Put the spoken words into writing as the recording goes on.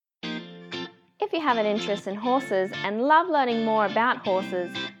If you have an interest in horses and love learning more about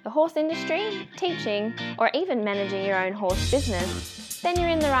horses, the horse industry, teaching, or even managing your own horse business, then you're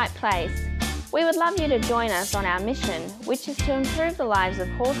in the right place. We would love you to join us on our mission, which is to improve the lives of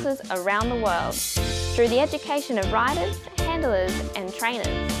horses around the world through the education of riders, handlers, and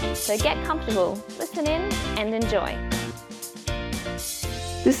trainers. So get comfortable, listen in, and enjoy.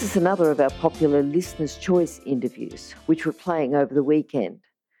 This is another of our popular Listener's Choice interviews, which we're playing over the weekend.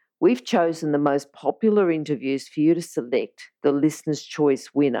 We've chosen the most popular interviews for you to select the Listener's Choice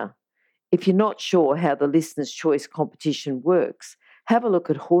winner. If you're not sure how the Listener's Choice competition works, have a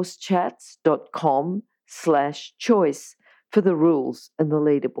look at horsechats.com/choice for the rules and the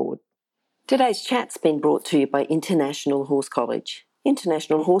leaderboard. Today's chat's been brought to you by International Horse College.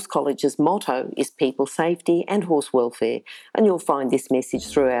 International Horse College's motto is people safety and horse welfare, and you'll find this message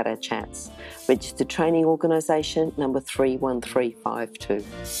throughout our chats. Registered Training Organisation number 31352.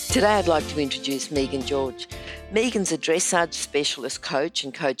 Today I'd like to introduce Megan George. Megan's a dressage specialist coach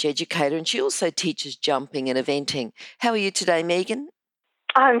and coach educator, and she also teaches jumping and eventing. How are you today, Megan?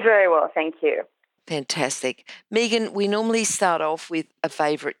 I'm very well, thank you. Fantastic. Megan, we normally start off with a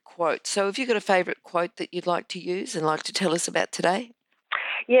favourite quote. So have you got a favourite quote that you'd like to use and like to tell us about today?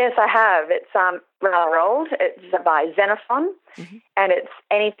 Yes, I have. It's rather old. It's by Xenophon, and it's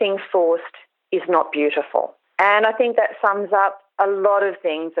anything forced is not beautiful. And I think that sums up a lot of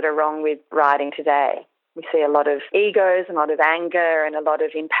things that are wrong with riding today. We see a lot of egos, a lot of anger, and a lot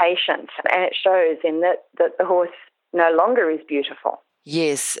of impatience, and it shows in that the horse no longer is beautiful.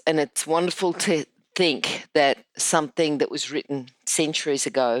 Yes, and it's wonderful to think that something that was written centuries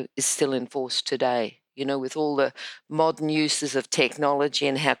ago is still enforced today. You know, with all the modern uses of technology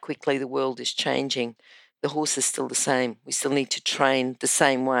and how quickly the world is changing, the horse is still the same. We still need to train the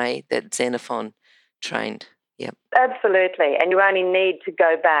same way that Xenophon trained. Yep. Absolutely, and you only need to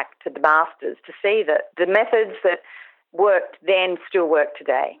go back to the masters to see that the methods that worked then still work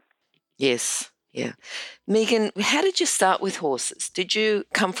today. Yes. Yeah. Megan, how did you start with horses? Did you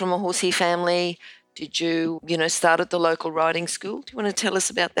come from a horsey family? Did you, start at the local riding school? Do you want to tell us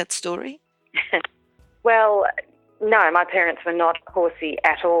about that story? Well, no, my parents were not horsey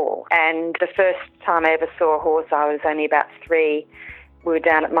at all. And the first time I ever saw a horse, I was only about 3. We were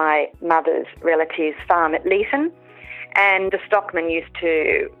down at my mother's relative's farm at Leeton. And the stockman used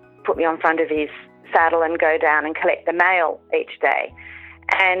to put me on front of his saddle and go down and collect the mail each day.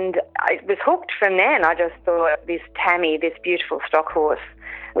 And I was hooked from then. I just thought this Tammy, this beautiful stock horse,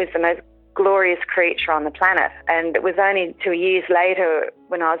 was the most glorious creature on the planet. And it was only 2 years later,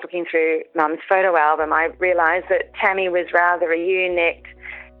 when I was looking through Mum's photo album, I realised that Tammy was rather a ewe-necked,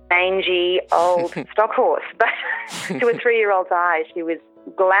 mangy, old stock horse. But to a 3-year-old's eyes, she was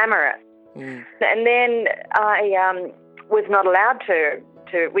glamorous. And then I was not allowed to.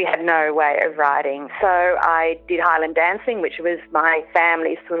 We had no way of riding. So I did Highland dancing, which was my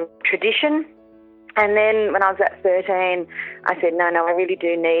family's sort of tradition. And then when I was at 13, I said, no, I really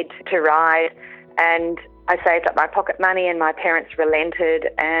do need to ride. And I saved up my pocket money and my parents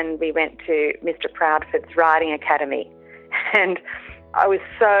relented, and we went to Mr. Proudfoot's riding academy. And I was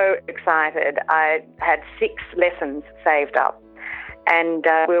so excited. I had 6 lessons saved up. And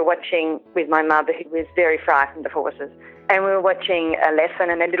we were watching with my mother, who was very frightened of horses. And we were watching a lesson,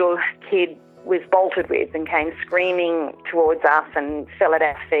 and a little kid was bolted with and came screaming towards us and fell at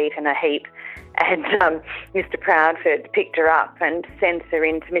our feet in a heap. And Mr. Proudfoot picked her up and sent her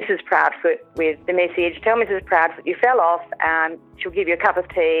into Mrs. Proudfoot with the message, tell Mrs. Proudfoot you fell off, she'll give you a cup of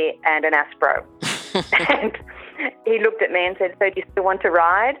tea and an Aspro. And he looked at me and said, so do you still want to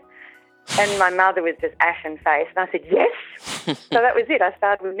ride? And my mother was just ashen-faced. And I said, yes. So that was it. I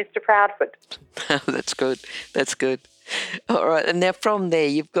started with Mr. Proudfoot. That's good. That's good. All right. And now from there,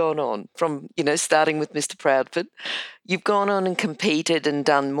 you've gone on from, starting with Mr. Proudfoot. You've gone on and competed and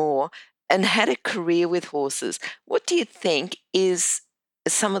done more and had a career with horses. What do you think is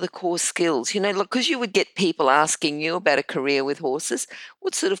some of the core skills? Because you would get people asking you about a career with horses.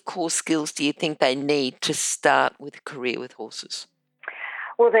 What sort of core skills do you think they need to start with a career with horses?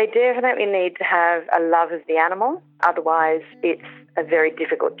 Well, they definitely need to have a love of the animal. Otherwise, it's a very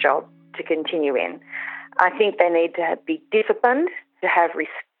difficult job to continue in. I think they need to be disciplined, to have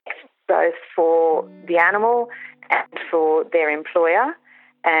respect both for the animal and for their employer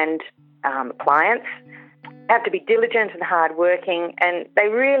and clients. They have to be diligent and hardworking, and they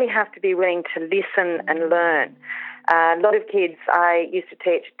really have to be willing to listen and learn. A lot of kids, I used to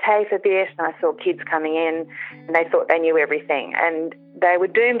teach TAFE a bit, and I saw kids coming in and they thought they knew everything, and they were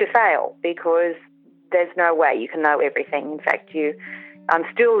doomed to fail because there's no way you can know everything. In fact, I'm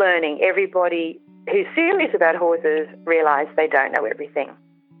still learning. Everybody who's serious about horses realise they don't know everything.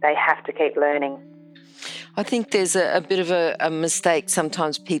 They have to keep learning. I think there's a bit of a mistake.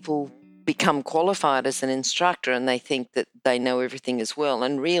 Sometimes people become qualified as an instructor and they think that they know everything as well.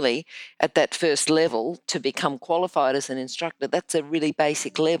 And really, at that first level, to become qualified as an instructor, that's a really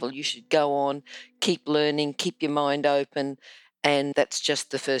basic level. You should go on, keep learning, keep your mind open, and that's just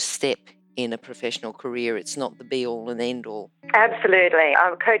the first step in a professional career. It's not the be-all and end-all. Absolutely.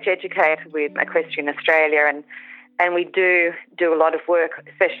 I'm a coach educator with Equestrian Australia, and we do a lot of work,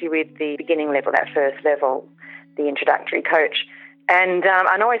 especially with the beginning level, that first level, the introductory coach. And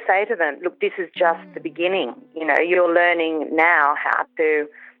I always say to them, look, this is just the beginning. You know, you're learning now how to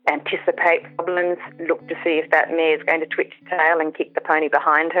anticipate problems, look to see if that mare is going to twitch her tail and kick the pony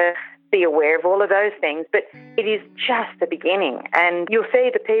behind her, be aware of all of those things. But it is just the beginning. And you'll see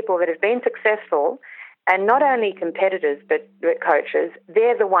the people that have been successful, and not only competitors but coaches,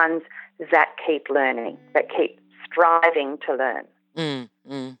 they're the ones that keep learning, that keep striving to learn.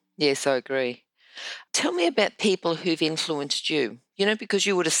 Yes, I agree. Tell me about people who've influenced you, you know, because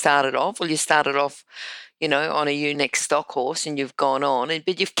you would have started off, you started off, you know, on a Unex stock horse and you've gone on,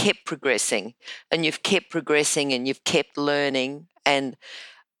 but you've kept progressing and you've kept progressing and you've kept learning, and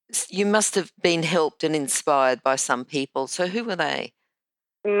you must have been helped and inspired by some people. So who were they?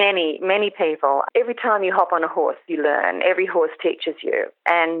 Many, many people. Every time you hop on a horse, you learn. Every horse teaches you.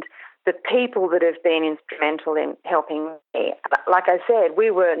 And the people that have been instrumental in helping me, like I said,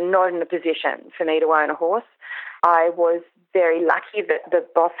 we were not in a position for me to own a horse. I was very lucky that the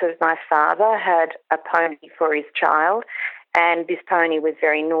boss of my father had a pony for his child, and this pony was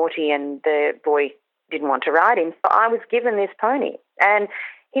very naughty and the boy didn't want to ride him. So I was given this pony, and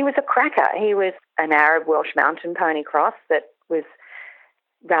he was a cracker. He was an Arab Welsh mountain pony cross that was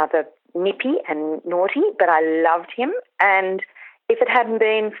rather nippy and naughty, but I loved him. And if it hadn't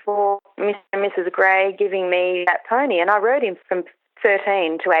been for Mr. and Mrs. Gray giving me that pony, and I rode him from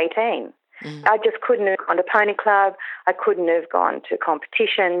 13 to 18, I just couldn't have gone to pony club. I couldn't have gone to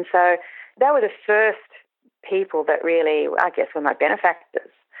competition. So they were the first people that really, I guess, were my benefactors.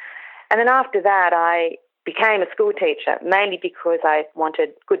 And then after that, I became a school teacher, mainly because I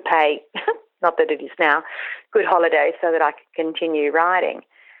wanted good pay, not that it is now, good holidays so that I could continue riding.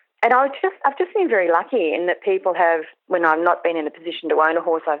 And I've just been very lucky in that people have, when I've not been in a position to own a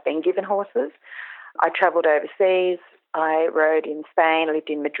horse, I've been given horses. I travelled overseas. I rode in Spain. I lived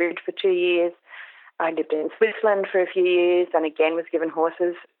in Madrid for 2 years. I lived in Switzerland for a few years and again was given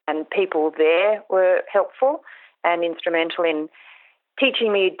horses. And people there were helpful and instrumental in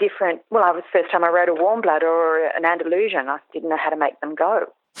teaching me different, well, it was the first time I rode a warm blood or an Andalusian. I didn't know how to make them go.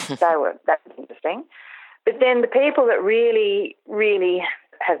 That was interesting. But then the people that really, really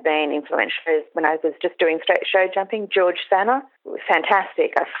have been influential is when I was just doing straight show jumping, George Sanner was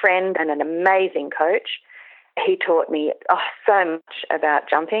fantastic, a friend and an amazing coach. He taught me so much about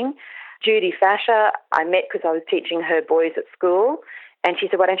jumping. Judy Fasher, I met because I was teaching her boys at school, and she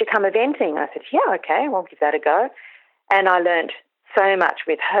said, why don't you come eventing? I said, yeah, okay, we'll give that a go. And I learned so much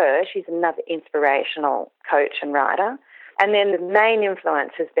with her. She's another inspirational coach and rider. And then the main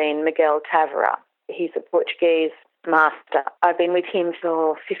influence has been Miguel Tavera. He's a Portuguese master. I've been with him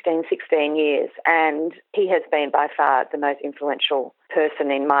for 15, 16 years, and he has been by far the most influential person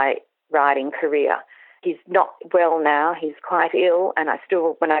in my riding career. He's not well now. He's quite ill, and I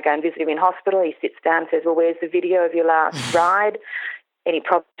still, when I go and visit him in hospital, he sits down and says, well, where's the video of your last ride? Any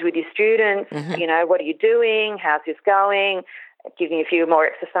problems with your students? You know, what are you doing? How's this going? Giving a few more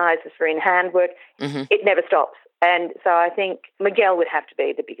exercises for in-hand work. It never stops. And so I think Miguel would have to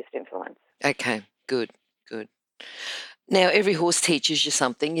be the biggest influence. Okay, good. Now, every horse teaches you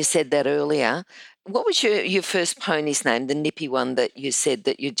something. You said that earlier. What was your first pony's name, the nippy one that you said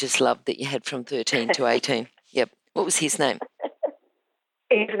that you just loved that you had from 13 to 18? Yep. What was his name?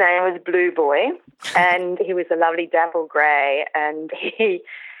 His name was Blue Boy, and he was a lovely dapple grey, and he,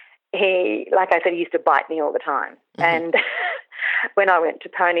 like I said, he used to bite me all the time. And when I went to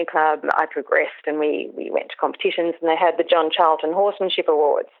Pony Club, I progressed, and we went to competitions, and they had the John Charlton Horsemanship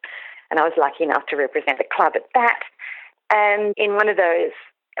Awards, and I was lucky enough to represent the club at that. And in one of the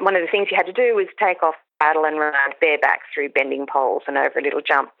things you had to do was take off the saddle and ride bareback through bending poles and over a little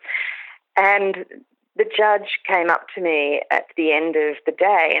jump. And the judge came up to me at the end of the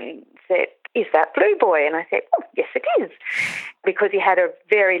day and said, is that Blue Boy? And I said, oh, yes, it is, because he had a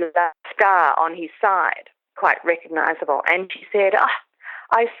very large scar on his side, quite recognisable. And she said,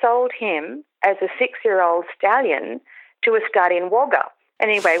 I sold him as a 6-year-old stallion to a stud in Wagga.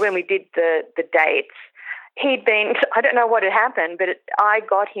 Anyway, when we did the dates, he'd been, I don't know what had happened, but I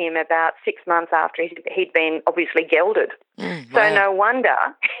got him about 6 months after he'd been obviously gelded. So no wonder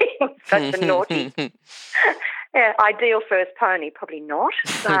he was such a naughty. Yeah, ideal first pony, probably not.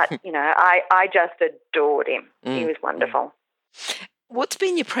 But, I just adored him. He was wonderful. What's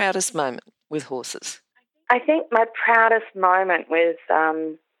been your proudest moment with horses? I think my proudest moment was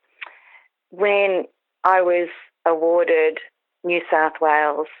when I was awarded New South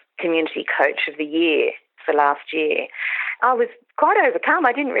Wales Community Coach of the Year for last year. I was quite overcome.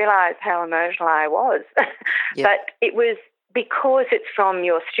 I didn't realise how emotional I was. Yep. But it was because it's from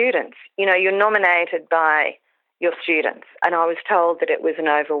your students. You're nominated by your students, and I was told that it was an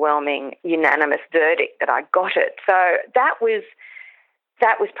overwhelming, unanimous verdict that I got it. So that was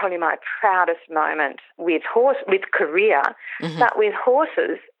probably my proudest moment with career. Mm-hmm. But with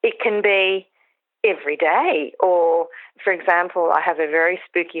horses, it can be every day. Or, for example, I have a very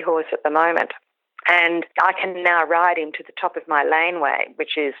spooky horse at the moment, and I can now ride him to the top of my laneway,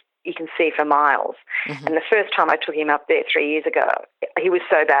 which is you can see for miles. Mm-hmm. And the first time I took him up there 3 years ago, he was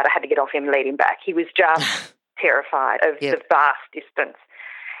so bad I had to get off him and lead him back. He was just terrified of Yep. the vast distance.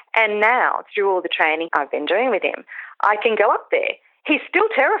 And now, through all the training I've been doing with him, I can go up there. He's still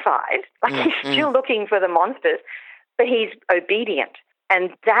terrified, he's still looking for the monsters, but he's obedient.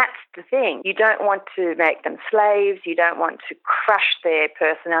 And that's the thing. You don't want to make them slaves. You don't want to crush their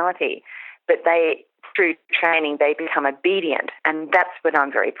personality. But through training, they become obedient. And that's when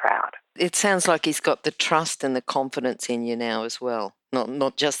I'm very proud. It sounds like he's got the trust and the confidence in you now as well.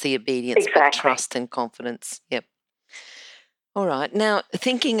 Not just the obedience, Exactly. but trust and confidence. Yep. All right. Now,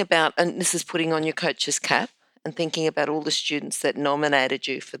 thinking about, and this is putting on your coach's cap, and thinking about all the students that nominated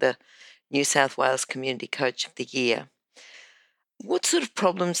you for the New South Wales Community Coach of the Year, what sort of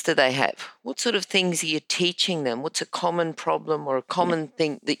problems do they have? What sort of things are you teaching them? What's a common problem or a common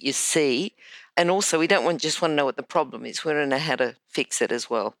thing that you see? And also, we don't just want to know what the problem is. We want to know how to fix it as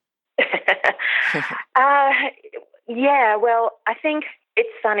well. Yeah, well, I think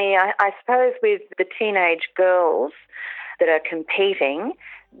it's funny. I suppose with the teenage girls that are competing,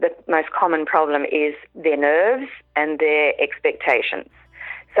 the most common problem is their nerves and their expectations.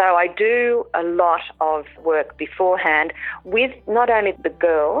 So I do a lot of work beforehand with not only the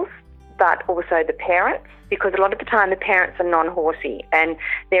girls, but also the parents, because a lot of the time the parents are non-horsey and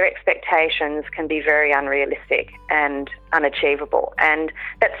their expectations can be very unrealistic and unachievable, and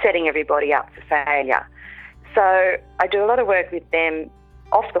that's setting everybody up for failure. So I do a lot of work with them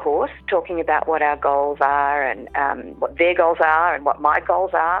off the horse, talking about what our goals are and what their goals are and what my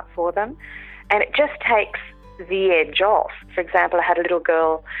goals are for them. And it just takes the edge off. For example, I had a little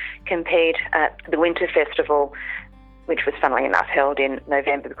girl compete at the Winter Festival, which was funnily enough held in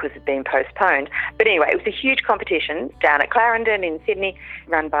November because it's been postponed. But anyway, it was a huge competition down at Clarendon in Sydney,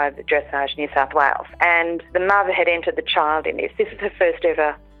 run by the Dressage New South Wales. And the mother had entered the child in this. This is her first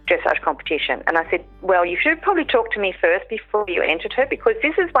ever dressage competition. And I said, well, you should probably talk to me first before you entered her, because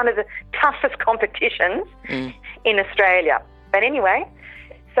this is one of the toughest competitions in Australia. But anyway,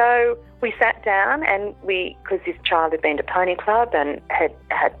 so we sat down and because this child had been to Pony Club and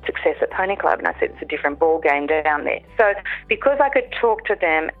had success at Pony Club, and I said it's a different ball game down there. So because I could talk to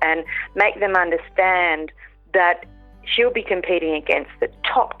them and make them understand that she'll be competing against the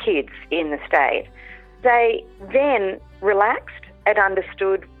top kids in the state, they then relaxed and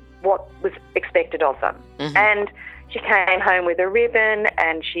understood what was expected of them. Mm-hmm. And she came home with a ribbon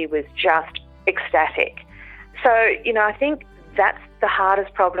and she was just ecstatic. So, I think that's the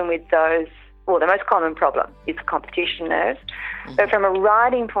hardest problem with those, well, the most common problem is competition nerves. Mm-hmm. But from a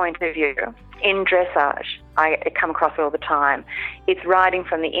riding point of view, in dressage, I come across it all the time, it's riding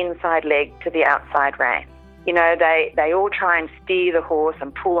from the inside leg to the outside rein. They all try and steer the horse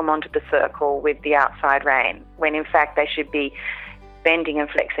and pull them onto the circle with the outside rein, when in fact they should be bending and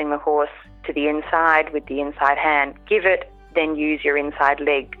flexing the horse to the inside with the inside hand. Give it, then use your inside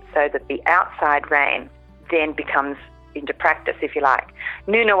leg so that the outside rein then becomes into practice, if you like.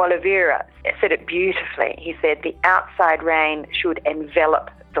 Nuno Oliveira said it beautifully. He said the outside rein should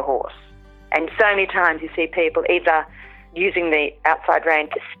envelop the horse. And so many times you see people either using the outside rein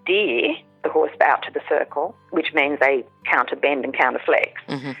to steer the horse out to the circle, which means they counter bend and counter flex,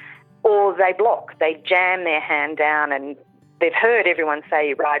 or they block, they jam their hand down, and they've heard everyone say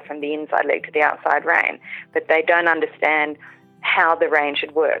you ride from the inside leg to the outside rein, but they don't understand how the rein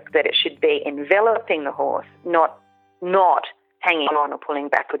should work, that it should be enveloping the horse, not hanging on or pulling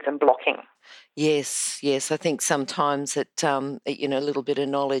backwards and blocking. Yes. I think sometimes a little bit of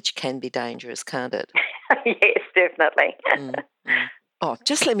knowledge can be dangerous, can't it? Yes, definitely. Oh,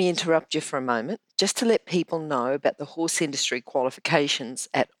 just let me interrupt you for a moment, just to let people know about the horse industry qualifications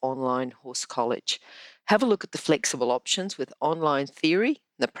at Online Horse College. Have a look at the flexible options with online theory.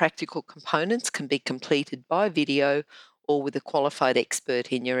 The practical components can be completed by video or with a qualified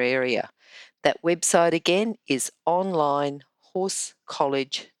expert in your area. That website again is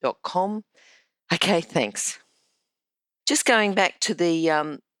onlinehorsecollege.com. Okay, thanks. Just going back to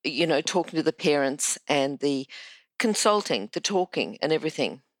the, talking to the parents and the consulting, the talking and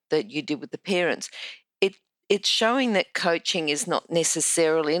everything that you did with the parents, it's showing that coaching is not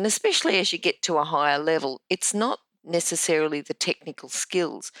necessarily, and especially as you get to a higher level, it's not necessarily the technical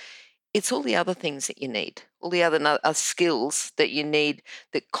skills. It's all the other things that you need, all the other skills that you need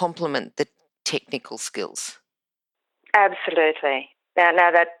that complement the technical skills. Absolutely.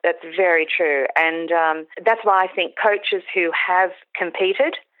 Now that's very true. And that's why I think coaches who have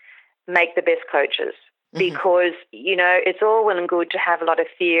competed make the best coaches. Because, it's all well and good to have a lot of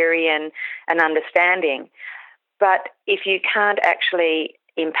theory and understanding, but if you can't actually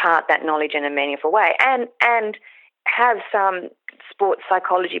impart that knowledge in a meaningful way and have some sports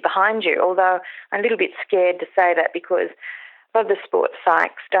psychology behind you, although I'm a little bit scared to say that because a lot of the sports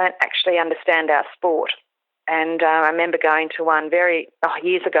psychs don't actually understand our sport. And I remember going to one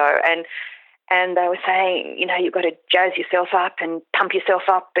years ago, and they were saying, you've got to jazz yourself up and pump yourself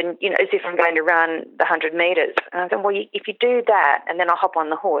up and, as if I'm going to run the 100 metres. And I thought, well, if you do that and then I hop on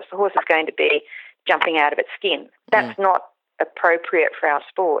the horse is going to be jumping out of its skin. That's not appropriate for our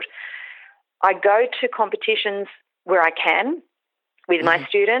sport. I go to competitions where I can with my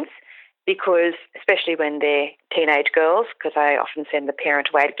students because, especially when they're teenage girls, because I often send the parent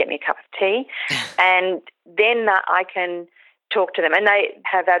away to get me a cup of tea, and then I can talk to them, and they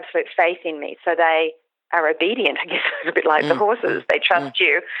have absolute faith in me, so they are obedient. I guess it's a bit like the horses. They trust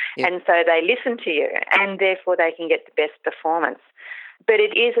you, and so they listen to you, and therefore they can get the best performance. But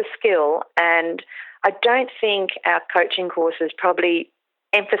it is a skill, and I don't think our coaching courses probably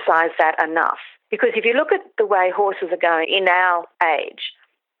emphasise that enough. Because if you look at the way horses are going in our age,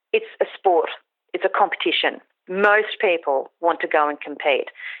 it's a sport, it's a competition. Most people want to go and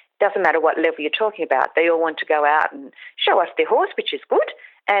compete. Doesn't matter what level you're talking about. They all want to go out and show us their horse, which is good,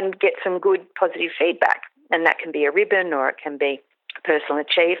 and get some good positive feedback. And that can be a ribbon or it can be a personal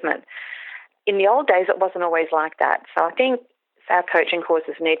achievement. In the old days, it wasn't always like that. So I think our coaching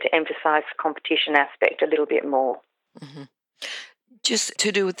courses need to emphasise the competition aspect a little bit more. Just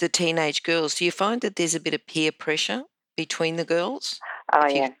to do with the teenage girls, do you find that there's a bit of peer pressure between the girls? Oh,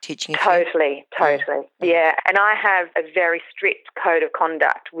 yeah. Teaching totally. Yeah, and I have a very strict code of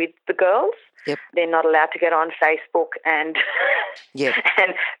conduct with the girls. Yep. They're not allowed to get on Facebook and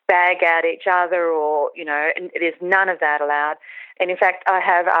and bag out each other or, and there's none of that allowed. And in fact, I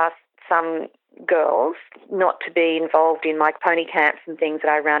have asked some girls not to be involved in my pony camps and things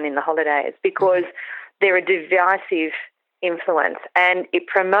that I run in the holidays because they're a divisive influence and it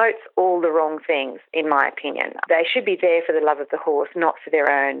promotes all the wrong things, in my opinion. They should be there for the love of the horse, not for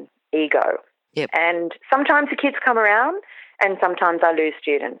their own ego. Yep. And sometimes the kids come around and sometimes I lose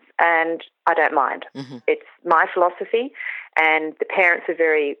students and I don't mind. It's my philosophy and the parents are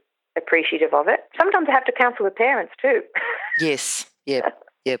very appreciative of it. Sometimes I have to counsel the parents too. Yes, yep.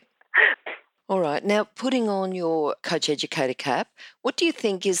 All right. Now, putting on your coach educator cap, what do you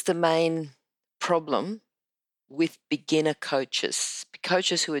think is the main problem with beginner coaches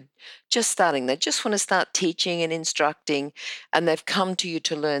who are just starting? They just want to start teaching and instructing, and they've come to you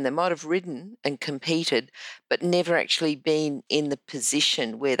to learn. They might have ridden and competed, but never actually been in the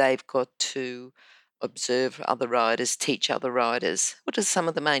position where they've got to observe other riders, teach other riders. What are some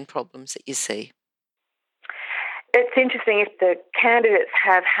of the main problems that you see? It's interesting. If the candidates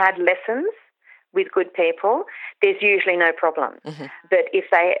have had lessons with good people, there's usually no problem. But if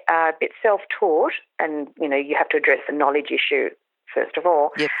they are a bit self-taught, and, you have to address the knowledge issue first of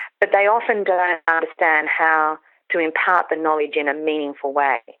all, but they often don't understand how to impart the knowledge in a meaningful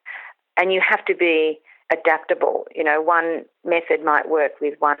way. And you have to be adaptable. One method might work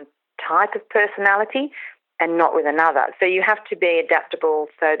with one type of personality and not with another. So you have to be adaptable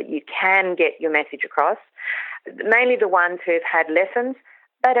so that you can get your message across. Mainly the ones who've had lessons,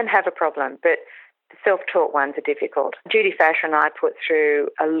 they don't have a problem, but the self-taught ones are difficult. Judy Fasher and I put through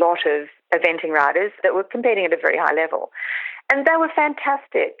a lot of eventing riders that were competing at a very high level. And they were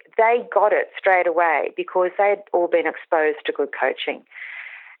fantastic. They got it straight away because they'd all been exposed to good coaching.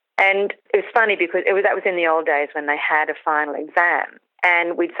 And it was funny because that was in the old days when they had a final exam.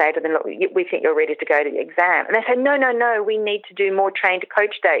 And we'd say to them, look, we think you're ready to go to the exam. And they said, no, we need to do more train to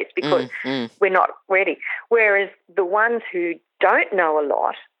coach days because we're not ready. Whereas the ones who don't know a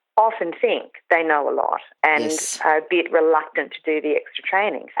lot often think they know a lot and are a bit reluctant to do the extra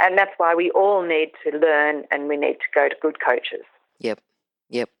training. And that's why we all need to learn and we need to go to good coaches. Yep.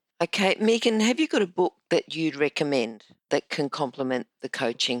 Okay, Megan, have you got a book that you'd recommend that can complement the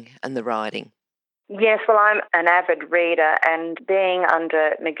coaching and the riding? Yes, well, I'm an avid reader, and being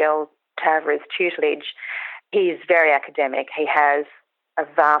under Miguel Tavra's tutelage, he's very academic. He has a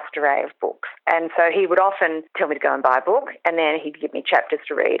vast array of books. And so he would often tell me to go and buy a book, and then he'd give me chapters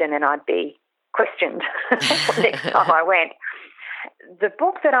to read, and then I'd be questioned next time I went. The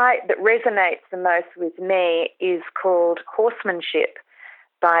book that resonates the most with me is called Horsemanship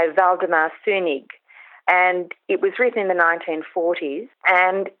by Valdemar Sunig, and it was written in the 1940s,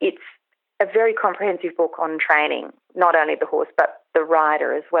 and it's a very comprehensive book on training, not only the horse but the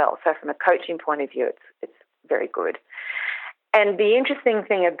rider as well. So from a coaching point of view, it's very good. And the interesting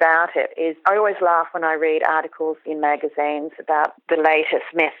thing about it is I always laugh when I read articles in magazines about the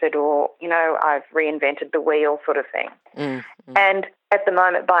latest method or, I've reinvented the wheel sort of thing. Mm-hmm. And at the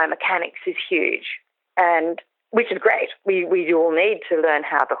moment, biomechanics is huge, and which is great. We all need to learn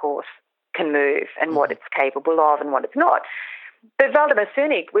how the horse can move and what it's capable of and what it's not. But Valdemar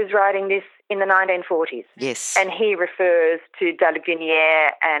Sunig was writing this in the 1940s. Yes. And he refers to Daliguinière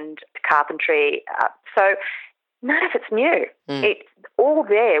and carpentry. So none of it's new. It's all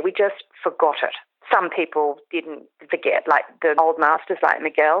there. We just forgot it. Some people didn't forget, like the old masters like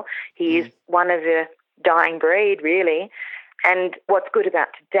Miguel. He is one of the dying breed, really. And what's good about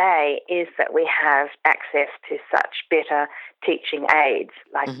today is that we have access to such better teaching aids.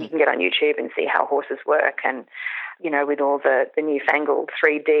 Like you can get on YouTube and see how horses work and, with all the newfangled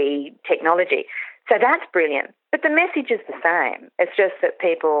 3D technology. So that's brilliant. But the message is the same. It's just that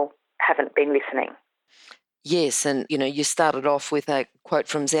people haven't been listening. Yes, and, you started off with a quote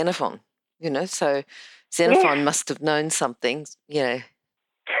from Xenophon, so Xenophon must have known something, That's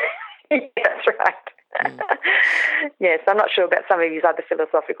right. Yes, I'm not sure about some of his other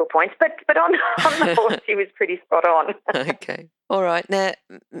philosophical points, but on the horse he was pretty spot on. Okay. All right. Now,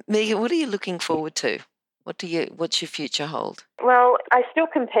 Megan, what are you looking forward to? What's your future hold? Well, I still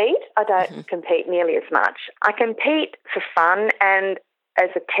compete. I don't compete nearly as much. I compete for fun and as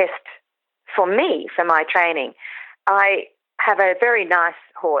a test for me, for my training. I have a very nice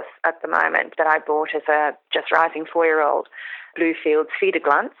horse at the moment that I bought as a just rising 4-year-old, Bluefields Feeder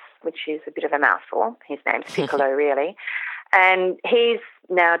Glunts, which is a bit of a mouthful. His name's Piccolo, really. And he's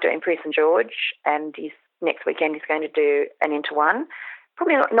now doing Prix St George, and next weekend he's going to do an Inter One.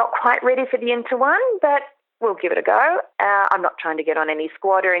 Probably not quite ready for the Inter One, but we'll give it a go. I'm not trying to get on any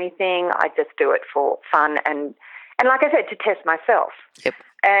squad or anything. I just do it for fun and like I said, to test myself. Yep.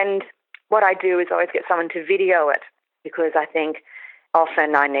 And what I do is always get someone to video it, because I think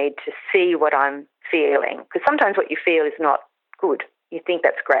often I need to see what I'm feeling, because sometimes what you feel is not good. You think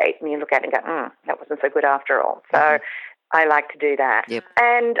that's great, and you look at it and go, that wasn't so good after all. So I like to do that. Yep.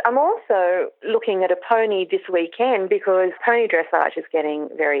 And I'm also looking at a pony this weekend, because pony dressage is getting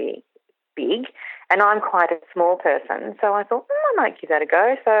very big, and I'm quite a small person. So I thought, I might give that a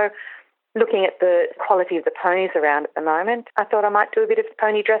go. So looking at the quality of the ponies around at the moment, I thought I might do a bit of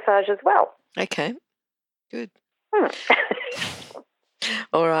pony dressage as well. Okay, good.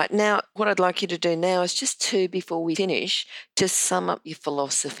 All right. Now, what I'd like you to do now is just before we finish, just sum up your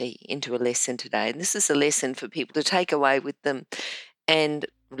philosophy into a lesson today. And this is a lesson for people to take away with them and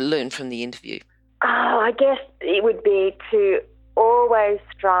learn from the interview. I guess it would be to always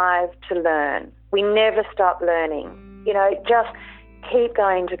strive to learn. We never stop learning. Just keep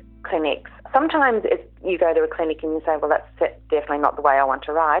going to clinics. Sometimes if you go to a clinic and you say, well, that's definitely not the way I want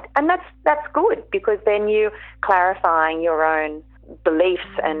to ride, and that's good, because then you're clarifying your own beliefs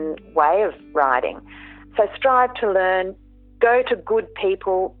and way of riding. So strive to learn, go to good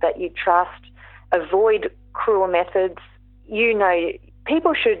people that you trust, avoid cruel methods.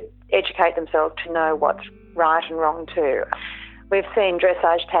 People should educate themselves to know what's right and wrong too. We've seen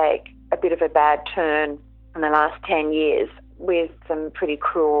dressage take a bit of a bad turn in the last 10 years with some pretty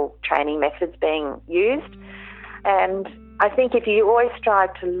cruel training methods being used. And I think if you always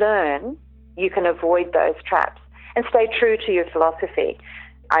strive to learn, you can avoid those traps and stay true to your philosophy.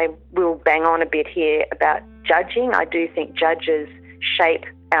 I will bang on a bit here about judging. I do think judges shape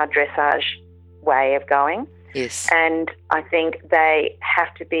our dressage way of going. Yes. And I think they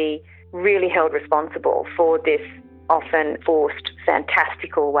have to be really held responsible for this often forced,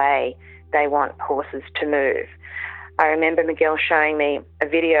 fantastical way they want horses to move. I remember Miguel showing me a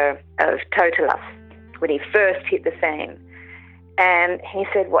video of Totilas when he first hit the scene. And he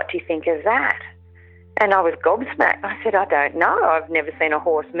said, what do you think of that? And I was gobsmacked. I said, I don't know. I've never seen a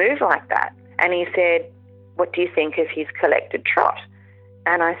horse move like that. And he said, what do you think of his collected trot?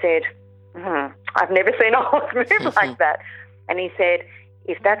 And I said, I've never seen a horse move like that. And he said,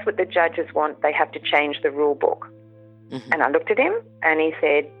 if that's what the judges want, they have to change the rule book. And I looked at him and he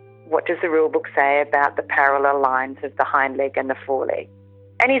said, what does the rule book say about the parallel lines of the hind leg and the foreleg?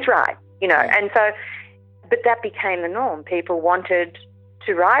 And he's right. you know. And so, but that became the norm. People wanted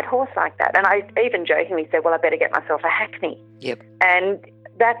to ride horse like that. And I even jokingly said, well, I better get myself a hackney. Yep. And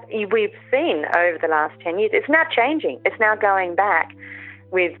that we've seen over the last 10 years. It's now changing. It's now going back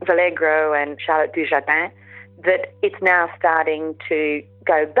with Vallegro and Charlotte Dujardin, that it's now starting to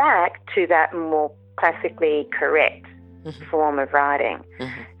go back to that more classically correct form of riding.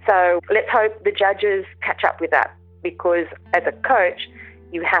 So let's hope the judges catch up with that, because as a coach,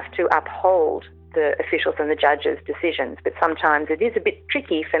 you have to uphold the officials and the judges' decisions. But sometimes it is a bit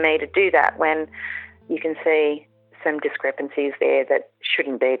tricky for me to do that when you can see some discrepancies there that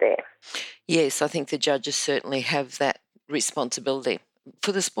shouldn't be there. Yes, I think the judges certainly have that responsibility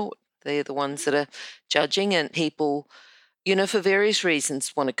for the sport. They're the ones that are judging, and people, you know, for various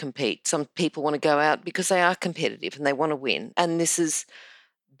reasons want to compete. Some people want to go out because they are competitive and they want to win, and this is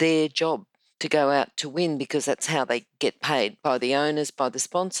their job to go out to win because that's how they get paid by the owners, by the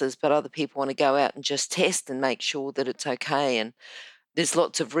sponsors. But other people want to go out and just test and make sure that it's okay, and there's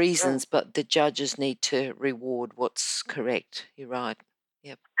lots of reasons, but the judges need to reward what's correct. You're right.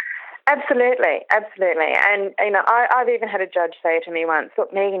 Yep. Absolutely, absolutely. And, you know, I've even had a judge say to me once,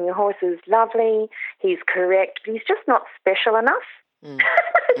 look, Megan, your horse is lovely, he's correct, but he's just not special enough.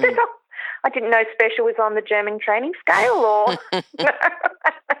 I didn't know special was on the German training scale or...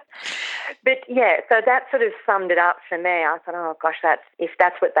 But, yeah, so that sort of summed it up for me. I thought, oh, gosh, if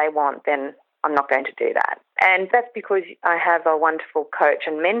that's what they want, then I'm not going to do that. And that's because I have a wonderful coach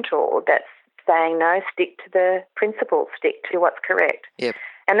and mentor that's saying, no, stick to the principles, stick to what's correct. Yep.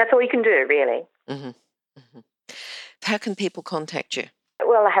 And that's all you can do, really. How can people contact you?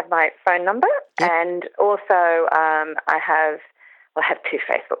 Well, I have my phone number, and also I have two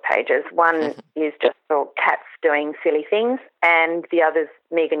Facebook pages. One is just for cats doing silly things, and the other's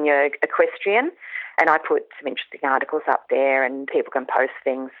Megan Yerg Equestrian, and I put some interesting articles up there, and people can post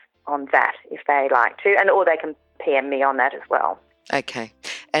things on that if they like to, or they can PM me on that as well. Okay.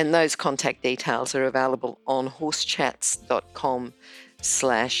 And those contact details are available on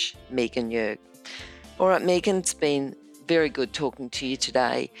horsechats.com/Megan Yerg. All right, Megan, it's been very good talking to you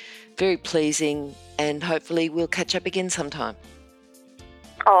today. Very pleasing, and hopefully we'll catch up again sometime.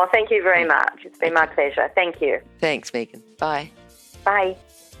 Oh, thank you very much. It's been my pleasure. Thank you. Thanks, Megan. Bye. Bye.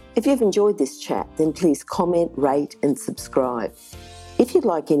 If you've enjoyed this chat, then please comment, rate and subscribe. If you'd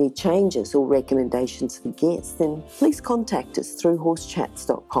like any changes or recommendations for guests, then please contact us through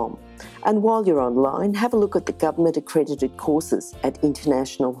horsechats.com. And while you're online, have a look at the government-accredited courses at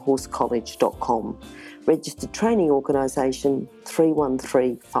internationalhorsecollege.com. Registered Training Organisation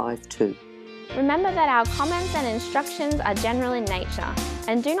 31352. Remember that our comments and instructions are general in nature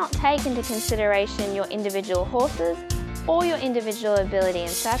and do not take into consideration your individual horses or your individual ability and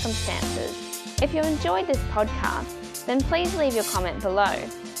circumstances. If you enjoyed this podcast, then please leave your comment below.